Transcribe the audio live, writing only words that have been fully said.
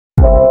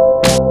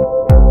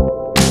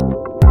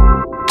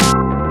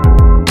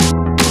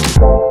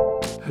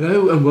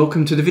and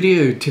welcome to the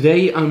video.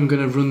 Today I'm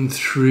going to run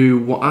through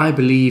what I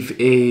believe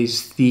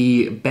is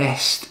the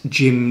best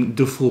gym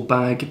duffel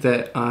bag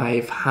that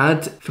I've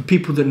had. For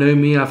people that know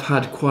me, I've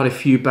had quite a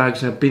few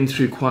bags and I've been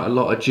through quite a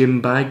lot of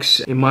gym bags.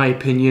 In my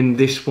opinion,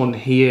 this one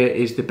here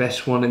is the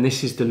best one, and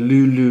this is the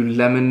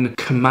Lululemon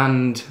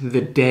Command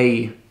the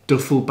Day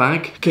duffel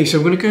bag. Okay, so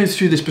I'm going to go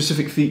through the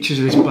specific features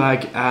of this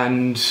bag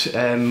and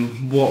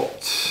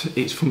what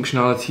its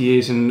functionality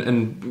is,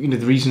 and you know,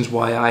 the reasons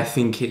why I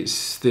think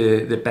it's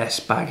the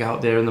best bag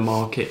out there in the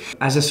market.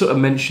 As I sort of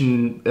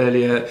mentioned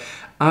earlier,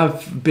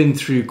 I've been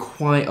through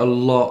quite a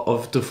lot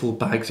of duffel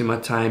bags in my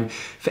time.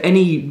 For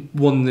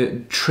anyone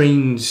that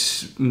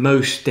trains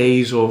most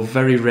days or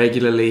very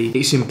regularly,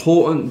 it's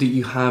important that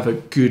you have a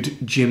good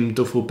gym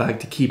duffel bag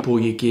to keep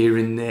all your gear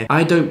in there.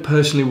 I don't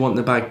personally want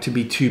the bag to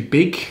be too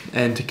big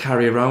and to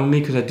carry around with me,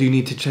 because I do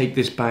need to take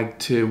this bag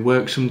to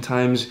work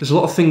sometimes. There's a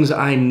lot of things that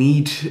I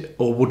need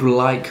or would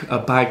like a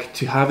bag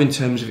to have in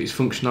terms of its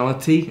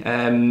functionality,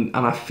 and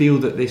I feel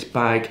that this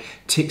bag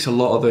ticks a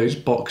lot of those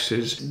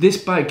boxes.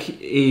 This bag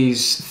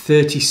is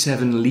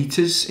 37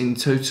 litres in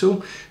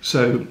total,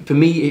 so for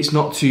me it's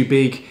not too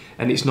big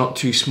and it's not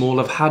too small.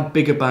 I've had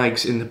bigger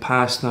bags in the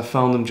past and I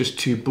found them just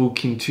too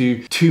bulky,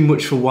 too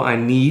much for what I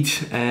need,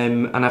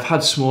 and I've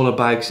had smaller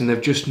bags and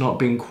they've just not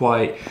been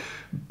quite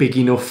big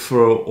enough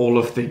for all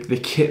of the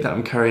kit that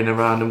I'm carrying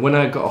around. And when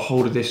I got a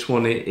hold of this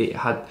one, it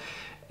had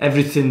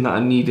everything that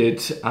I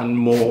needed and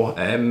more,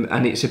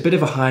 and it's a bit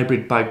of a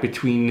hybrid bag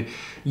between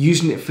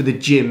using it for the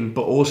gym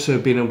but also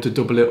being able to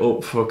double it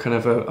up for kind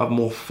of a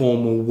more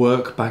formal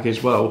work bag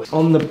as well.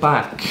 On the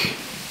back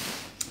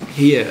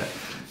here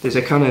there's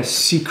a kind of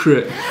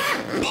secret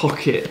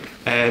pocket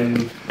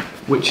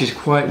which is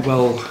quite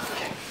well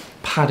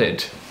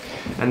padded,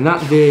 and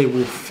that there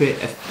will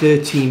fit a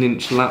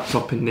 13-inch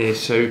laptop in there.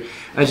 So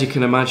as you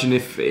can imagine,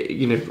 if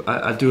you know,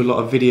 I do a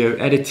lot of video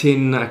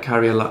editing, I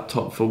carry a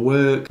laptop for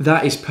work,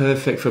 that is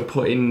perfect for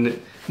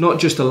putting not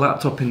just a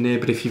laptop in there,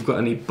 but if you've got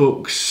any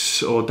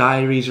books or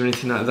diaries or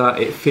anything like that,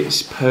 it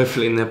fits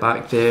perfectly in the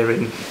back there,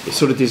 and it's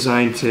sort of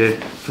designed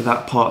for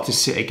that part to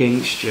sit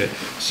against you.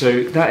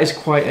 So that is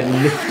quite a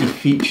nifty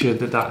feature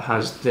that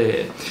has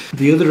there.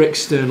 The other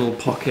external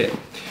pocket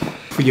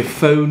for your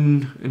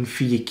phone and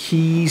for your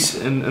keys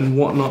and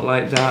whatnot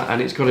like that,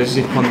 and it's got a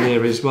zip on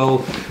there as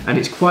well, and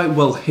it's quite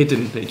well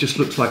hidden. It just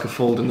looks like a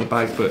fold in the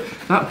bag, but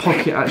that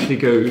pocket actually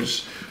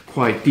goes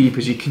quite deep,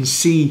 as you can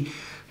see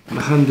my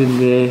hand in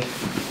there,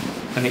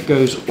 and it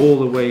goes all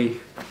the way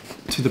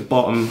to the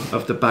bottom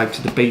of the bag,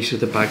 to the base of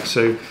the bag.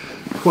 So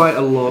quite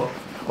a lot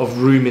of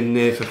room in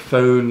there for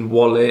phone,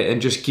 wallet,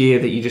 and just gear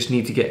that you just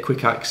need to get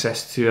quick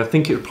access to. I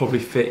think it would probably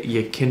fit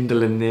your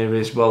Kindle in there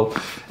as well.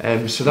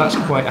 So that's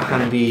quite a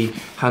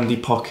handy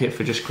pocket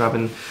for just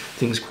grabbing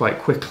things quite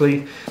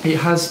quickly. It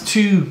has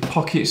two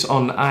pockets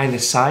on either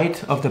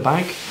side of the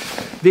bag.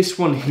 This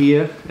one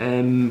here,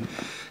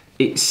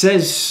 it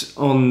says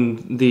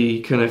on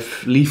the kind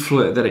of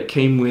leaflet that it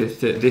came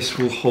with that this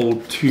will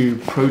hold 2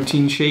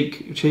 protein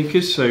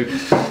shakers. So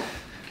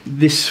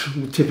this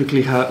will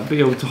typically be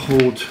able to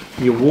hold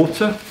your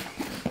water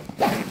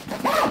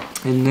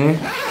in there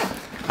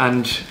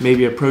and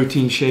maybe a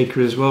protein shaker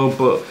as well,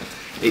 but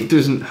it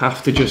doesn't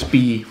have to just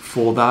be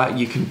for that.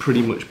 You can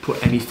pretty much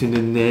put anything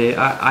in there.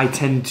 I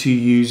tend to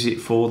use it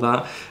for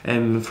that,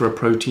 for a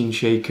protein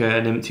shaker,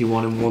 an empty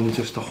one, and one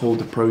just to hold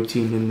the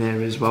protein in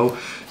there as well.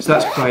 So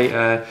that's quite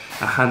a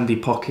handy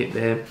pocket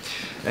there.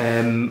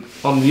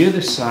 On the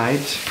other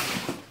side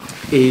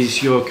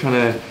is your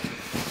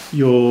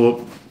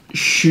your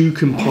shoe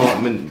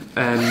compartment.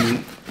 I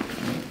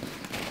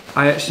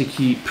actually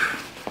keep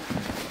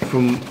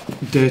from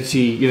dirty,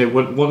 you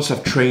know, once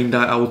I've trained,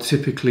 I will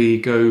typically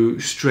go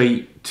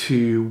straight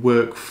to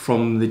work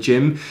from the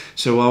gym,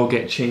 so I'll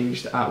get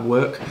changed at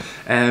work,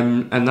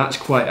 and that's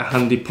quite a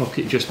handy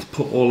pocket just to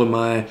put all of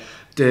my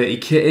dirty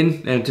kit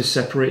in and to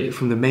separate it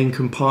from the main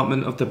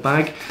compartment of the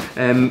bag.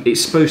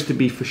 It's supposed to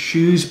be for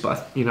shoes,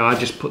 but you know, I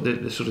just put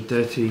the sort of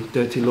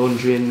dirty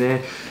laundry in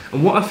there.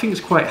 And what I think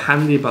is quite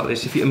handy about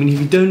this, if you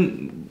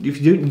don't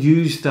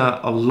use that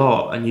a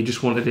lot and you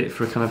just wanted it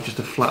for kind of just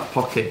a flat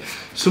pocket,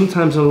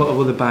 sometimes a lot of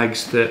other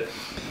bags that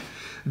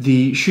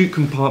the shoe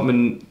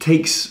compartment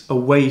takes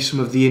away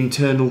some of the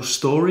internal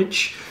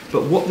storage,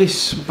 but what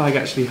this bag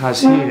actually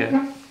has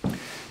here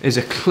is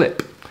a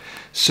clip.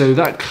 So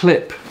that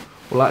clip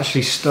will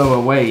actually stow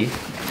away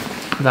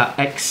that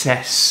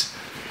excess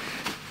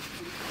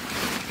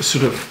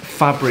sort of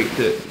fabric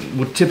that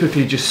would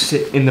typically just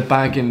sit in the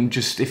bag, and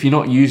just, if you're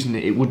not using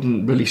it, it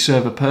wouldn't really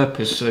serve a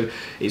purpose. So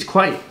it's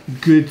quite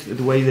good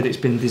the way that it's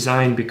been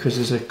designed, because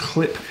there's a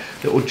clip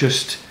that will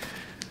just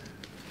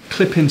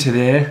clip into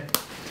there,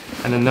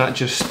 and then that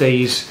just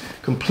stays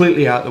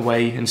completely out of the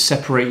way and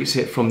separates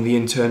it from the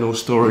internal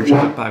storage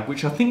of the bag,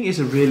 which I think is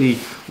a really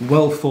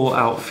well thought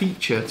out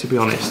feature, to be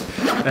honest.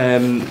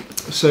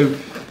 So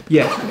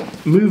yeah,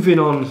 moving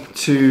on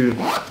to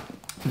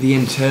the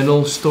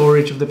internal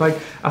storage of the bag,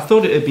 I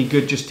thought it would be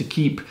good just to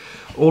keep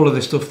all of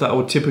the stuff that I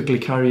would typically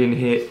carry in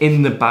here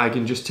in the bag,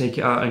 and just take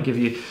it out and give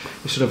you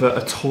sort of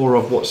a tour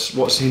of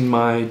what's in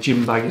my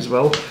gym bag as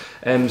well.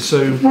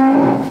 So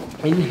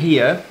in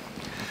here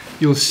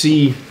you'll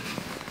see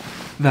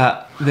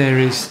that there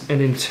is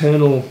an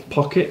internal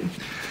pocket.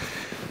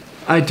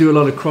 I do a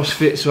lot of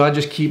CrossFit, so I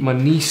just keep my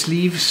knee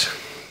sleeves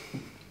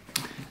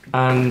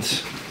and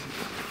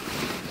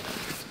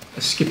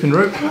a skipping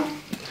rope.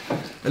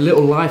 A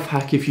little life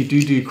hack if you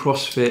do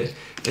CrossFit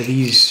are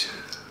these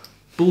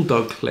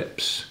bulldog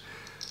clips,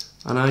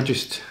 and I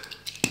just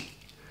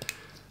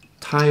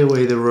tie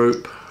away the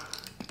rope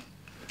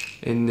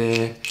in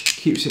there,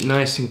 keeps it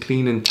nice and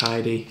clean and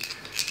tidy.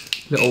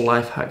 Little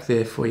life hack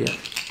there for you.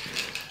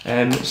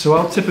 So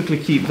I'll typically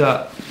keep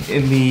that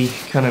in the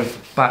kind of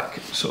back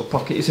sort of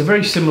pocket. It's a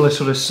very similar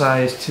sort of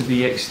size to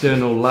the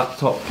external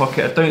laptop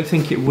pocket. I don't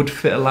think it would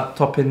fit a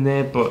laptop in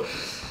there, but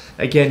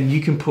again,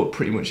 you can put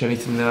pretty much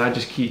anything there. I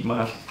just keep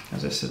my,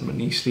 as I said, my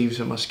knee sleeves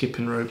and my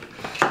skipping rope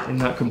in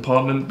that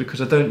compartment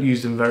because I don't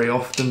use them very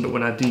often, but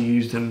when I do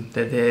use them,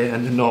 they're there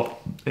and they're not,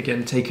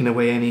 again, taking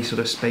away any sort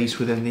of space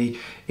within the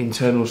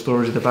internal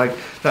storage of the bag.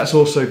 That's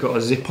also got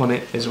a zip on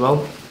it as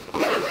well.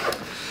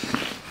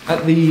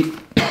 At the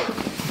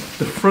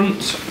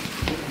front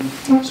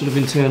sort of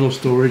internal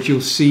storage,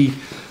 you'll see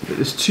that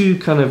there's two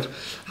kind of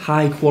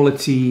high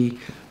quality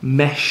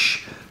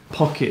mesh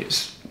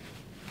pockets.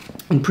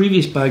 In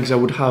previous bags I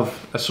would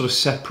have a sort of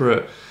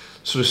separate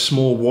sort of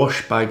small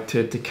wash bag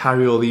to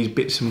carry all these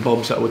bits and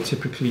bobs that I would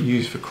typically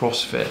use for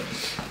CrossFit.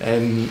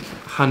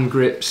 Hand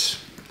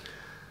grips,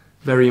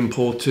 very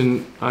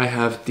important. I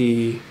have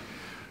the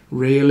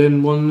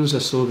Lululemon ones. I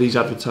saw these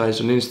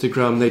advertised on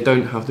Instagram. They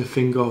don't have the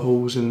finger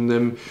holes in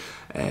them.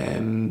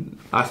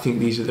 I think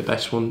these are the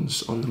best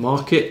ones on the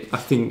market. I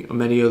think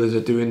many others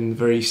are doing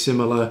very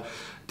similar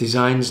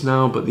designs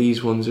now, but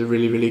these ones are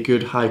really, really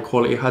good, high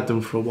quality. I had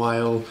them for a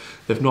while.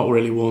 They've not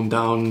really worn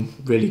down,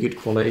 really good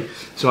quality.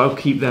 So I'll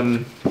keep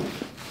them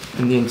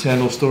in the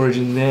internal storage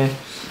in there.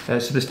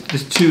 So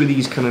there's two of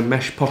these kind of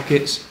mesh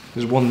pockets.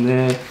 There's one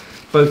there,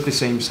 both the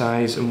same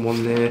size, and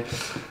one there.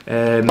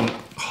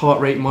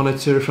 Heart rate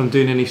monitor, if I'm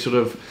doing any sort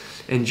of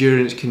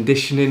endurance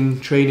conditioning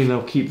training,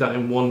 I'll keep that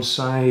in one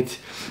side.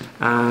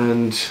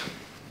 And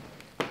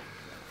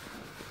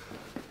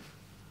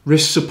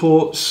wrist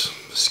supports,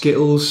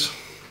 Skittles,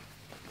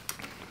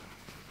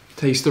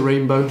 Taste the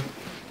Rainbow.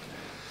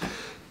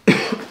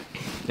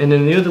 And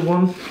then the other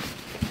one,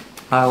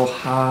 I'll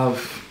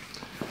have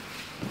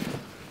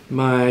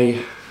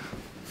my,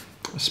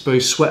 I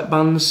suppose,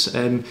 sweatbands.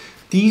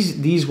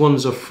 These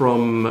ones are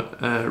from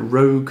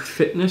Rogue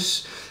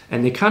Fitness,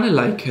 and they're kind of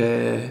like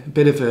a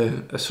bit of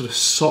a sort of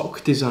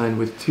sock design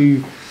with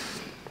two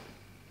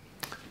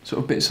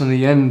sort of bits on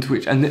the end,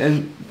 which and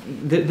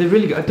they're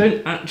really good. I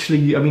don't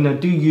actually, I mean, I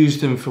do use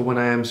them for when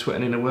I am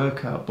sweating in a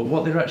workout, but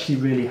what they're actually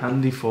really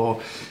handy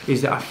for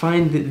is that I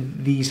find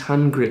that these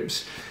hand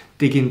grips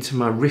dig into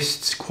my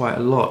wrists quite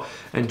a lot,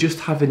 and just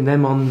having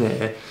them on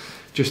there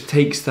just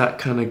takes that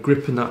kind of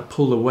grip and that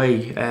pull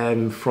away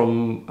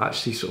from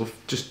actually sort of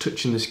just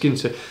touching the skin.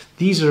 So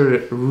these are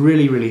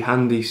really, really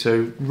handy.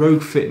 So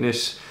Rogue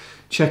Fitness,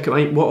 check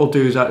it. What I'll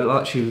do is I'll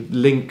actually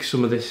link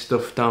some of this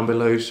stuff down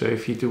below, so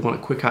if you do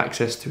want quick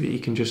access to it, you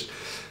can just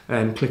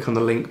click on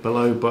the link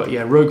below. But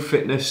yeah, Rogue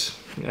Fitness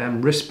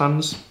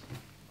wristbands.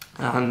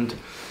 And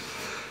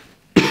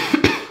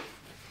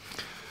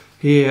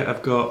here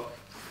I've got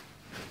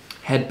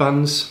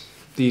headbands.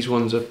 These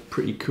ones are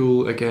pretty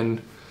cool.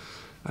 Again,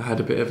 I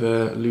had a bit of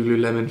a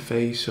Lululemon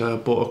phase, so I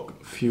bought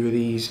a few of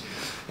these.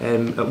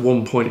 At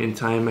one point in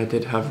time I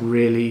did have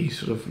really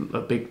sort of a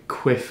big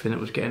quiff and it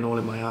was getting all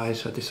in my eyes,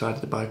 so I decided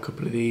to buy a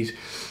couple of these.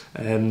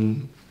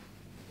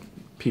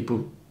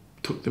 People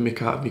took the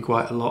mick out of me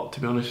quite a lot, to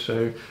be honest,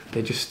 so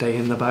they just stay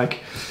in the bag.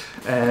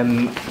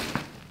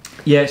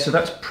 Yeah, so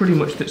that's pretty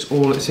much, that's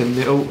all that's in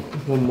there. Oh,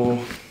 one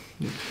more.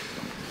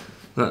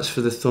 That's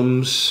for the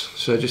thumbs,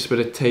 so just a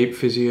bit of tape,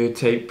 physio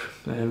tape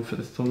for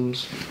the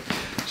thumbs.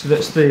 So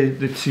that's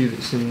the two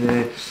that's in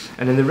there.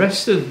 And then the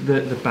rest of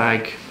the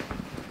bag,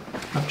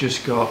 I've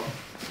just got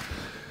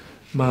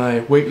my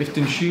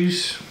weightlifting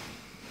shoes,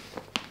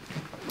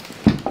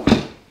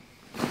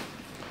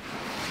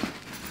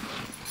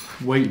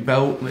 weight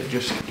belt that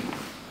just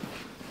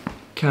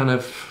kind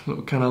of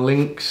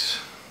links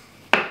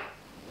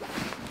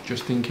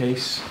just in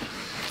case.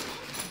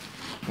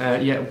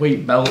 Yeah,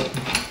 weight belt,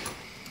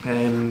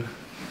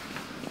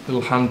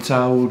 little hand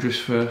towel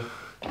just for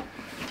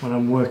when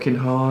I'm working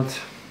hard.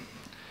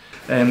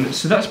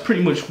 So that's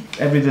pretty much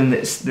everything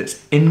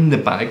that's in the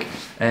bag.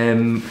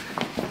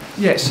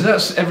 Yeah, so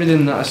that's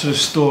everything that I sort of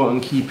store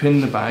and keep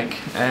in the bag.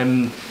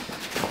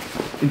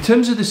 In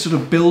terms of the sort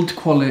of build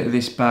quality of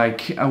this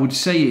bag, I would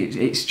say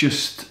it's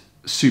just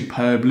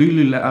superb.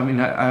 Lululemon, I mean,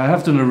 I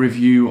have done a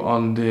review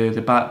on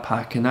the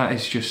backpack, and that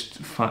is just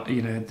fun,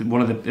 you know,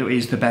 it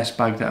is the best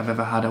bag that I've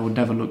ever had. I would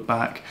never look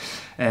back.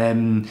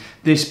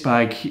 This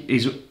bag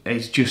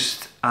is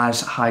just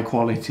as high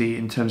quality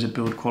in terms of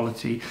build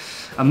quality.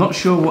 I'm not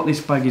sure what this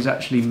bag is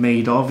actually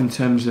made of in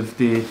terms of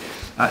the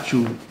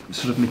actual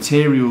sort of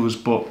materials,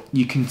 but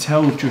you can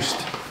tell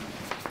just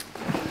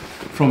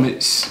from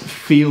its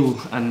feel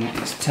and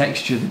its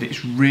texture that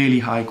it's really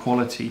high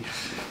quality.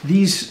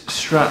 These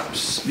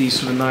straps, these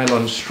sort of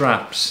nylon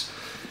straps,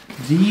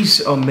 these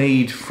are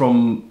made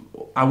from,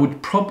 I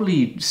would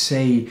probably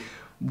say,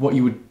 what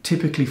you would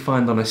typically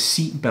find on a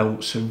seat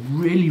belt, so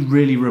really,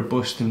 really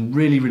robust and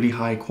really, really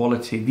high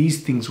quality.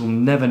 These things will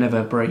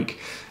never break.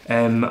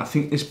 I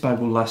think this bag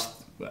will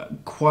last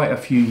quite a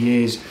few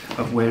years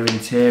of wear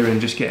and tear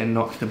and just getting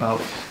knocked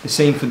about. The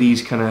same for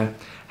these kind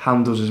of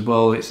handles as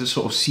well. It's a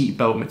sort of seat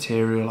belt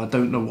material. I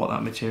don't know what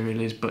that material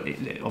is, but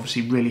it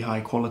obviously really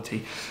high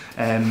quality.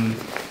 And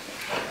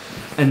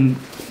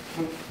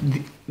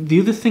the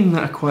other thing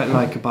that I quite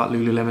like about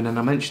Lululemon, and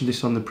I mentioned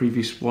this on the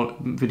previous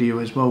video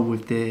as well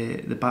with the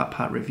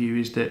backpack review,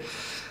 is that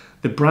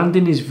the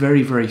branding is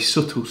very, very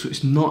subtle, so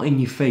it's not in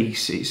your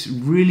face. It's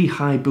really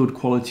high build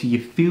quality. You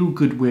feel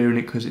good wearing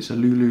it because it's a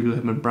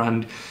Lululemon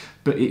brand,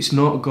 but it's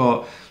not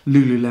got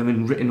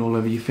Lululemon written all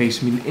over your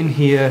face. I mean, in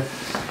here,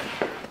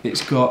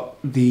 it's got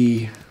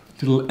the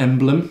little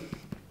emblem,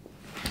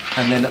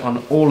 and then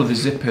on all of the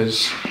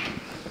zippers,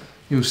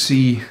 you'll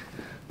see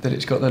that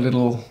it's got the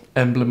little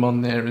emblem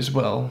on there as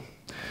well.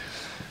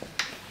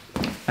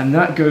 And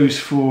that goes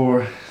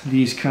for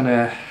these kind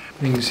of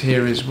things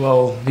here as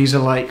well. These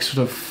are like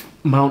sort of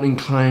mountain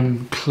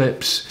climb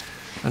clips,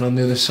 and on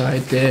the other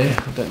side there,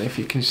 I don't know if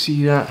you can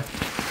see that,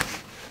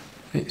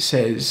 it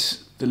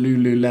says the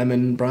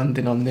Lululemon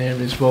branding on there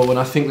as well, and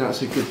I think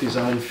that's a good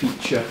design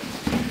feature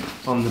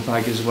on the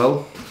bag as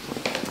well.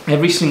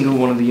 Every single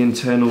one of the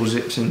internal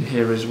zips in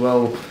here as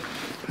well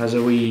has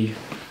a wee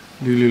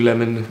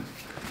Lululemon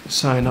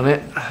sign on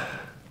it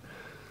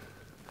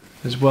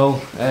as well.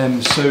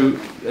 So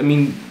I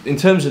mean, in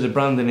terms of the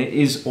branding, it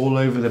is all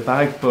over the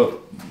bag, but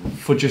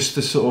for just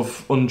the sort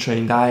of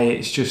untrained eye,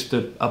 it's just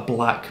a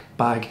black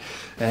bag.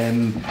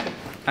 And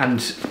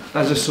as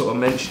I sort of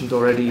mentioned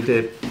already,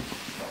 the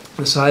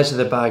size of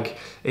the bag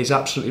is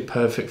absolutely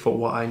perfect for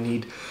what I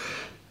need.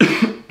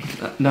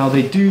 Now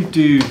they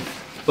do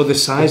other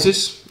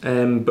sizes,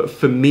 but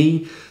for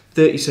me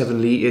 37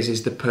 litres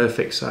is the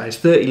perfect size.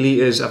 30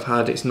 litres I've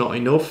had, it's not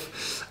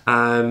enough.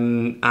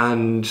 And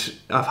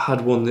I've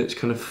had one that's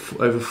kind of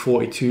over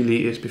 42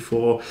 litres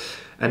before,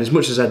 and as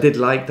much as I did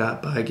like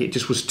that bag, it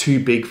just was too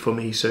big for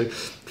me. So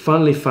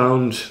finally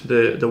found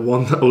the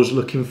one that I was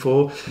looking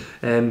for.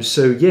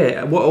 So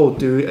yeah, what I'll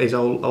do is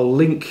I'll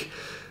link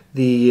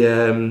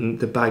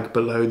the bag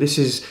below. This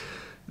is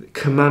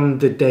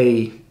Command the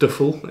Day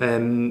Duffel,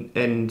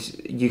 and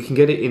you can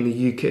get it in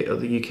the UK or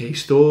the UK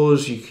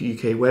stores.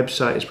 UK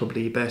website is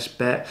probably your best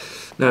bet.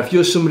 Now, if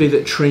you're somebody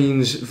that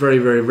trains very,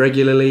 very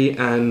regularly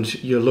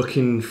and you're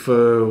looking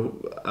for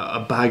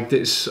a bag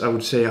that's, I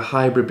would say, a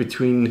hybrid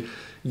between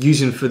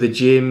using for the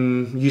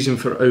gym, using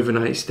for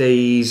overnight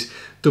stays,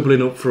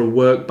 doubling up for a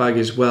work bag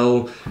as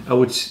well, I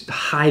would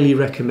highly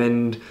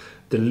recommend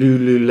the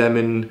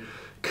Lululemon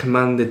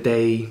Command the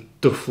Day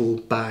Duffel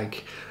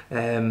bag.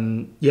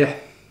 Yeah.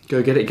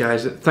 Go get it,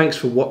 guys. Thanks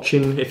for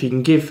watching. If you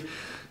can give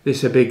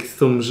this a big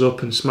thumbs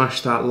up and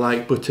smash that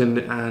like button,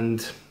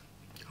 and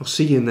I'll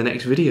see you in the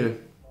next video.